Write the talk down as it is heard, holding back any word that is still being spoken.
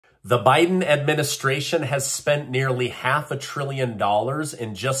The Biden administration has spent nearly $500 billion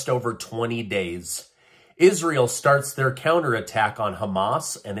in just over 20 days. Israel starts their counterattack on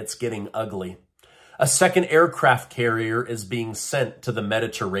Hamas, and it's getting ugly. A second aircraft carrier is being sent to the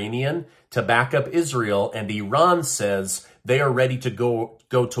Mediterranean to back up Israel, and Iran says they are ready to go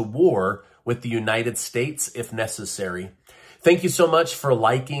to war with the United States if necessary. Thank you so much for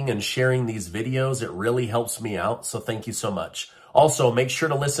liking and sharing these videos. It really helps me out, so thank you so much. Also, make sure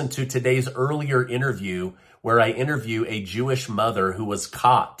to listen to today's earlier interview where I interview a Jewish mother who was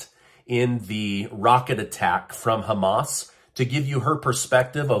caught in the rocket attack from Hamas to give you her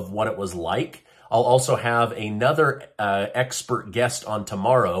perspective of what it was like. I'll also have another expert guest on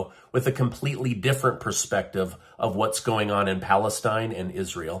tomorrow with a completely different perspective of what's going on in Palestine and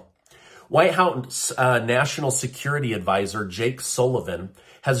Israel. White House National Security Advisor Jake Sullivan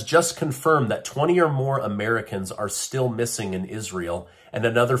has just confirmed that 20 or more Americans are still missing in Israel, and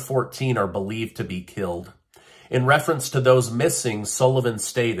another 14 are believed to be killed. In reference to those missing, Sullivan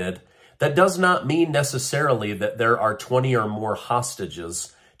stated, "That does not mean necessarily that there are 20 or more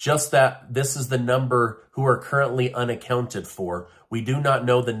hostages, just that this is the number who are currently unaccounted for. We do not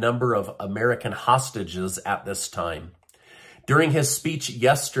know the number of American hostages at this time." During his speech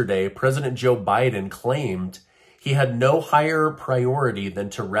yesterday, President Joe Biden claimed he had no higher priority than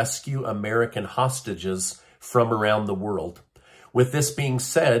to rescue American hostages from around the world. With this being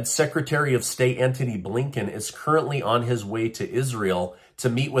said, Secretary of State Antony Blinken is currently on his way to Israel to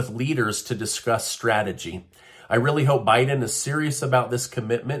meet with leaders to discuss strategy. I really hope Biden is serious about this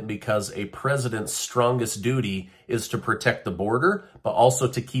commitment because a president's strongest duty is to protect the border, but also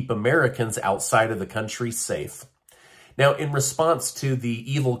to keep Americans outside of the country safe. Now, in response to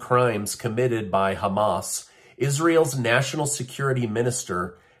the evil crimes committed by Hamas, Israel's national security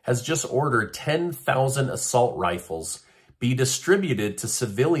minister has just ordered 10,000 assault rifles be distributed to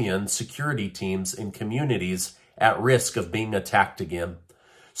civilian security teams in communities at risk of being attacked again.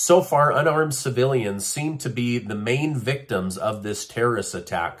 So far, unarmed civilians seem to be the main victims of this terrorist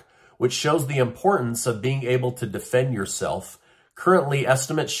attack, which shows the importance of being able to defend yourself. Currently,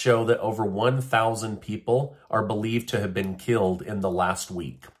 estimates show that over 1,000 people are believed to have been killed in the last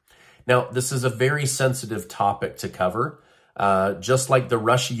week. Now, this is a very sensitive topic to cover. Just like the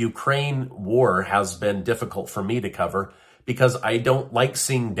Russia-Ukraine war has been difficult for me to cover because I don't like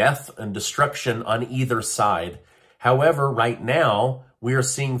seeing death and destruction on either side. However, right now, we are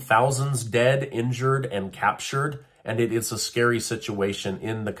seeing thousands dead, injured, and captured, and it is a scary situation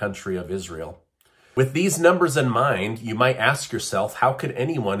in the country of Israel. With these numbers in mind, you might ask yourself, how could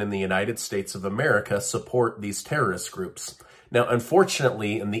anyone in the United States of America support these terrorist groups? Now,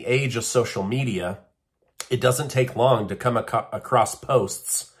 unfortunately, in the age of social media, it doesn't take long to come across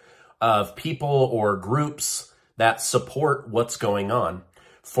posts of people or groups that support what's going on.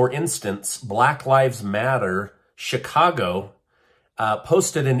 For instance, Black Lives Matter Chicago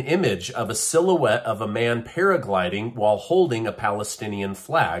posted an image of a silhouette of a man paragliding while holding a Palestinian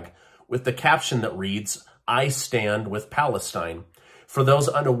flag with the caption that reads, "I stand with Palestine." For those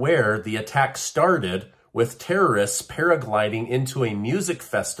unaware, the attack started with terrorists paragliding into a music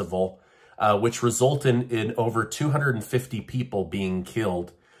festival, which resulted in over 250 people being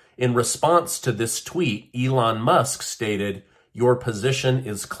killed. In response to this tweet, Elon Musk stated, "Your position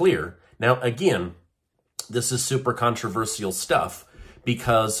is clear." Now, again, this is super controversial stuff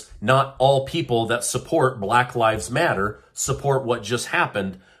because not all people that support Black Lives Matter support what just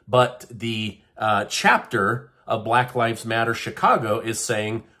happened, but the chapter of Black Lives Matter Chicago is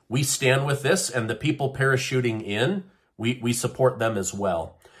saying, we stand with this, and the people parachuting in, we support them as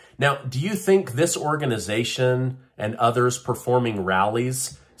well. Now, do you think this organization and others performing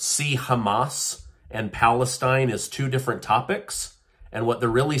rallies see Hamas and Palestine as two different topics? And what they're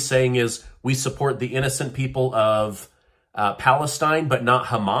really saying is, we support the innocent people of Palestine, but not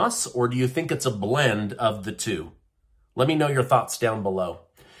Hamas? Or do you think it's a blend of the two? Let me know your thoughts down below.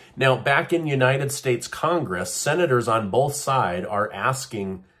 Now, back in United States Congress, senators on both sides are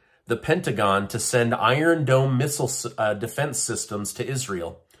asking the Pentagon to send Iron Dome missile defense systems to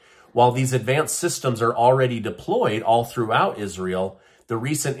Israel. While these advanced systems are already deployed all throughout Israel, the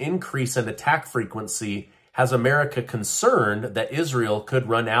recent increase in attack frequency has America concerned that Israel could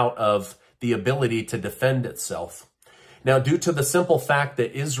run out of the ability to defend itself. Now, due to the simple fact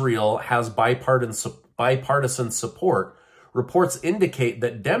that Israel has bipartisan support, reports indicate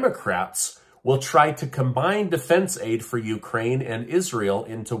that Democrats will try to combine defense aid for Ukraine and Israel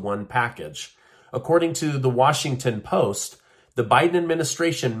into one package. According to the Washington Post, the Biden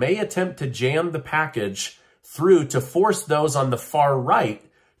administration may attempt to jam the package through to force those on the far right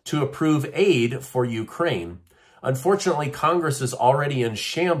to approve aid for Ukraine. Unfortunately, Congress is already in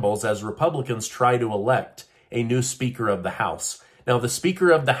shambles as Republicans try to elect a new Speaker of the House. Now, the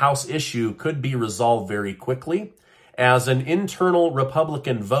Speaker of the House issue could be resolved very quickly, as an internal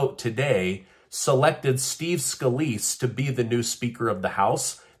Republican vote today selected Steve Scalise to be the new Speaker of the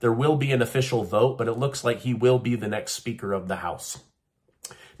House. There will be an official vote, but it looks like he will be the next Speaker of the House.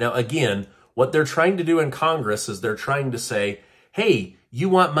 Now, again, what they're trying to do in Congress is they're trying to say, hey, you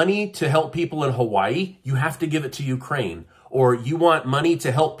want money to help people in Hawaii? You have to give it to Ukraine. Or you want money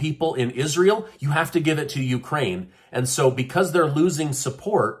to help people in Israel? You have to give it to Ukraine. And so because they're losing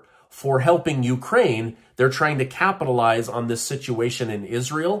support for helping Ukraine, they're trying to capitalize on this situation in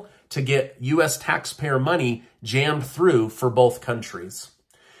Israel to get U.S. taxpayer money jammed through for both countries.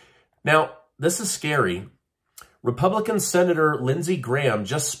 Now, this is scary. Republican Senator Lindsey Graham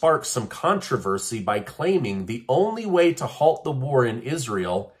just sparked some controversy by claiming the only way to halt the war in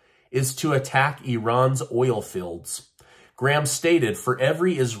Israel is to attack Iran's oil fields. Graham stated, for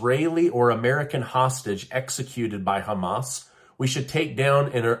every Israeli or American hostage executed by Hamas, we should take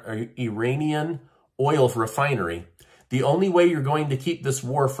down an Iranian oil refinery. The only way you're going to keep this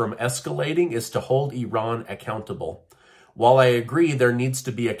war from escalating is to hold Iran accountable. While I agree there needs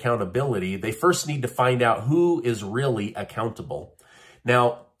to be accountability, they first need to find out who is really accountable.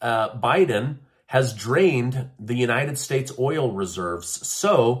 Now, Biden has drained the United States oil reserves.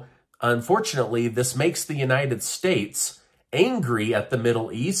 So, unfortunately, this makes the United States angry at the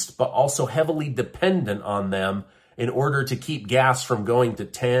Middle East, but also heavily dependent on them in order to keep gas from going to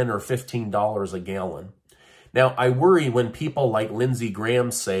 $10 or $15 a gallon. Now, I worry when people like Lindsey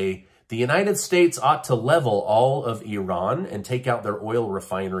Graham say the United States ought to level all of Iran and take out their oil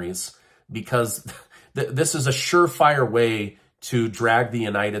refineries, because this is a surefire way to drag the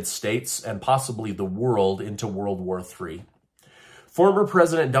United States and possibly the world into World War III. Former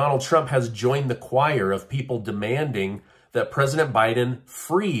President Donald Trump has joined the choir of people demanding that President Biden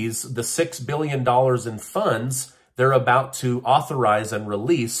freeze the $6 billion in funds they're about to authorize and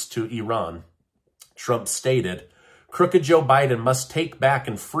release to Iran. Trump stated, "Crooked Joe Biden must take back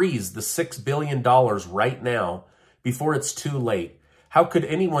and freeze the $6 billion right now before it's too late. How could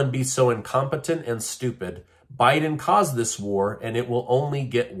anyone be so incompetent and stupid? Biden caused this war, and it will only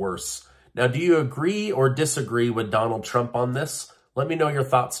get worse." Now, do you agree or disagree with Donald Trump on this? Let me know your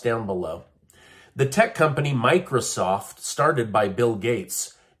thoughts down below. The tech company Microsoft, started by Bill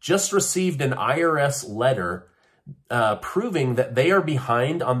Gates, just received an IRS letter proving that they are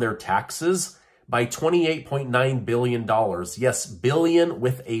behind on their taxes by $28.9 billion. Yes, billion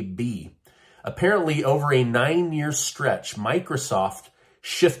with a B. Apparently, over a 9-year stretch, Microsoft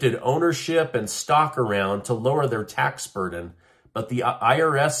shifted ownership and stock around to lower their tax burden. But the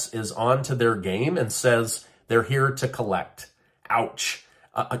IRS is on to their game and says they're here to collect. Ouch.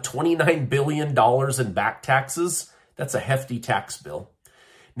 $29 billion in back taxes? That's a hefty tax bill.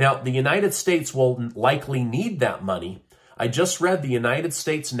 Now, the United States will likely need that money. I just read the United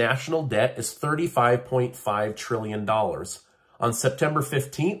States national debt is $35.5 trillion. On September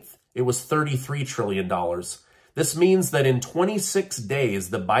 15th, it was $33 trillion. This means that in 26 days,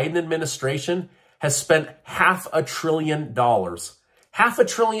 the Biden administration has spent $500 billion.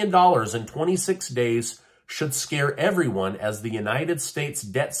 $500 billion in 26 days should scare everyone as the United States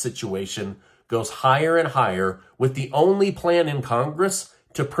debt situation goes higher and higher, with the only plan in Congress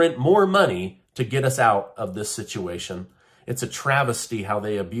to print more money to get us out of this situation. It's a travesty how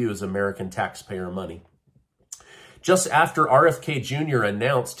they abuse American taxpayer money. Just after RFK Jr.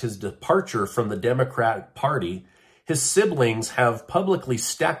 announced his departure from the Democratic Party, his siblings have publicly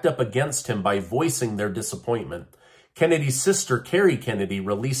stacked up against him by voicing their disappointment. Kennedy's sister, Kerry Kennedy,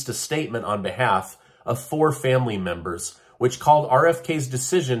 released a statement on behalf of 4 family members, which called RFK's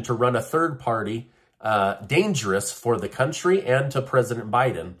decision to run a third party dangerous for the country and to President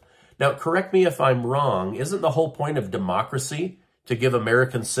Biden. Now, correct me if I'm wrong, isn't the whole point of democracy to give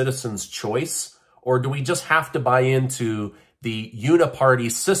American citizens choice? Or do we just have to buy into the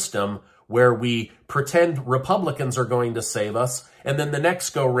uniparty system where we pretend Republicans are going to save us, and then the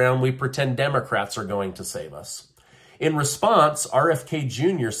next go round we pretend Democrats are going to save us? In response, RFK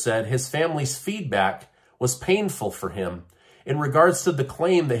Jr. said his family's feedback was painful for him. In regards to the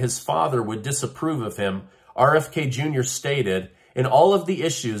claim that his father would disapprove of him, RFK Jr. stated, "In all of the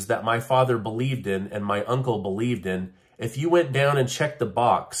issues that my father believed in and my uncle believed in, if you went down and checked the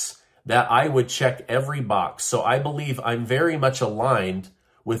box, that I would check every box. So I believe I'm very much aligned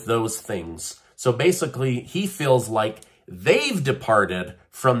with those things." So basically, he feels like they've departed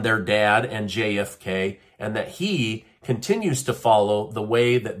from their dad and JFK, and that he continues to follow the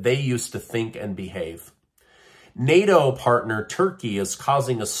way that they used to think and behave. NATO partner Turkey is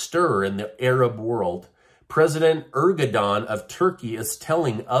causing a stir in the Arab world. President Erdogan of Turkey is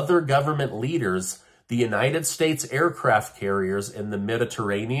telling other government leaders the United States aircraft carriers in the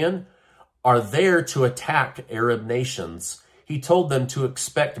Mediterranean are there to attack Arab nations. He told them to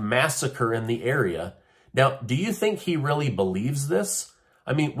expect massacre in the area. Now, do you think he really believes this?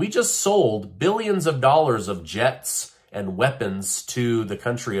 I mean, we just sold billions of dollars of jets and weapons to the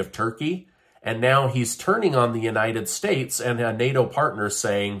country of Turkey, and now he's turning on the United States and a NATO partner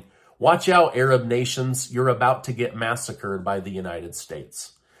saying, watch out, Arab nations, you're about to get massacred by the United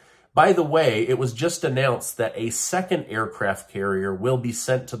States. By the way, it was just announced that a second aircraft carrier will be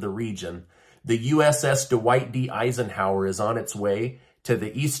sent to the region. The USS Dwight D. Eisenhower is on its way to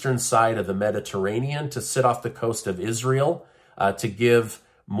the eastern side of the Mediterranean to sit off the coast of Israel to give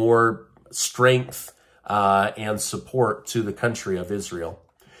more strength and support to the country of Israel.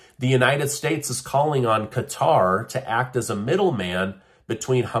 The United States is calling on Qatar to act as a middleman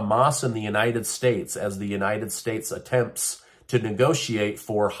between Hamas and the United States as the United States attempts to negotiate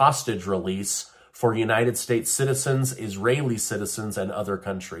for hostage release for United States citizens, Israeli citizens, and other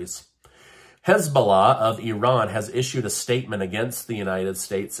countries. Hezbollah of Iran has issued a statement against the United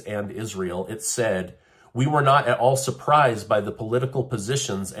States and Israel. It said, "We were not at all surprised by the political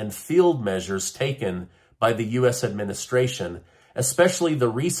positions and field measures taken by the U.S. administration, especially the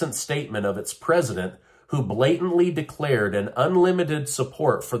recent statement of its president, who blatantly declared an unlimited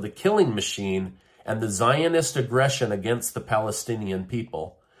support for the killing machine and the Zionist aggression against the Palestinian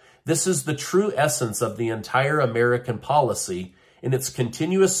people. This is the true essence of the entire American policy in its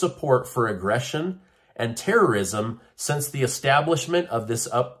continuous support for aggression and terrorism since the establishment of this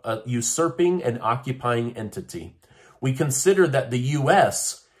usurping and occupying entity. We consider that the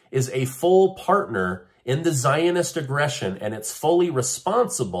U.S. is a full partner in the Zionist aggression, and it's fully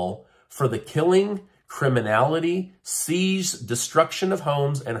responsible for the killing, criminality, siege, destruction of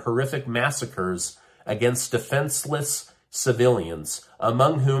homes, and horrific massacres against defenseless civilians,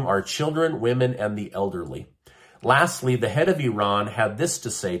 among whom are children, women, and the elderly." Lastly, the head of Iran had this to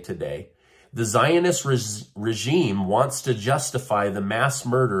say today: "The Zionist regime wants to justify the mass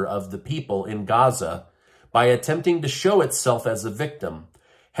murder of the people in Gaza by attempting to show itself as a victim.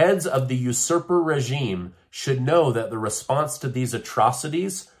 Heads of the usurper regime should know that the response to these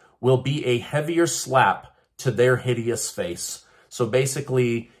atrocities will be a heavier slap to their hideous face." So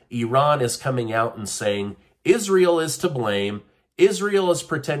basically, Iran is coming out and saying, Israel is to blame, Israel is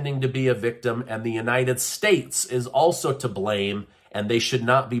pretending to be a victim, and the United States is also to blame, and they should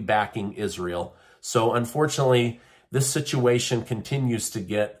not be backing Israel. So unfortunately, this situation continues to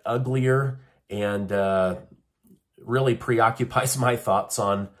get uglier and really preoccupies my thoughts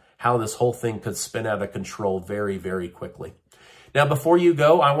on how this whole thing could spin out of control very, very quickly. Now, before you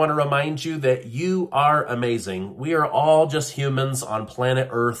go, I want to remind you that you are amazing. We are all just humans on planet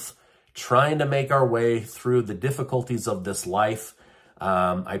Earth trying to make our way through the difficulties of this life.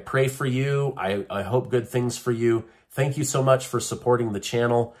 I pray for you. I hope good things for you. Thank you so much for supporting the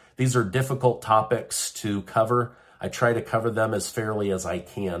channel. These are difficult topics to cover. I try to cover them as fairly as I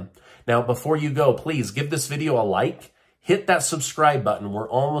can. Now, before you go, please give this video a like. Hit that subscribe button. We're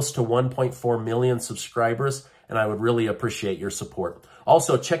almost to 1.4 million subscribers, and I would really appreciate your support.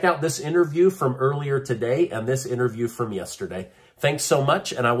 Also, check out this interview from earlier today and this interview from yesterday. Thanks so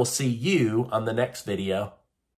much, and I will see you on the next video.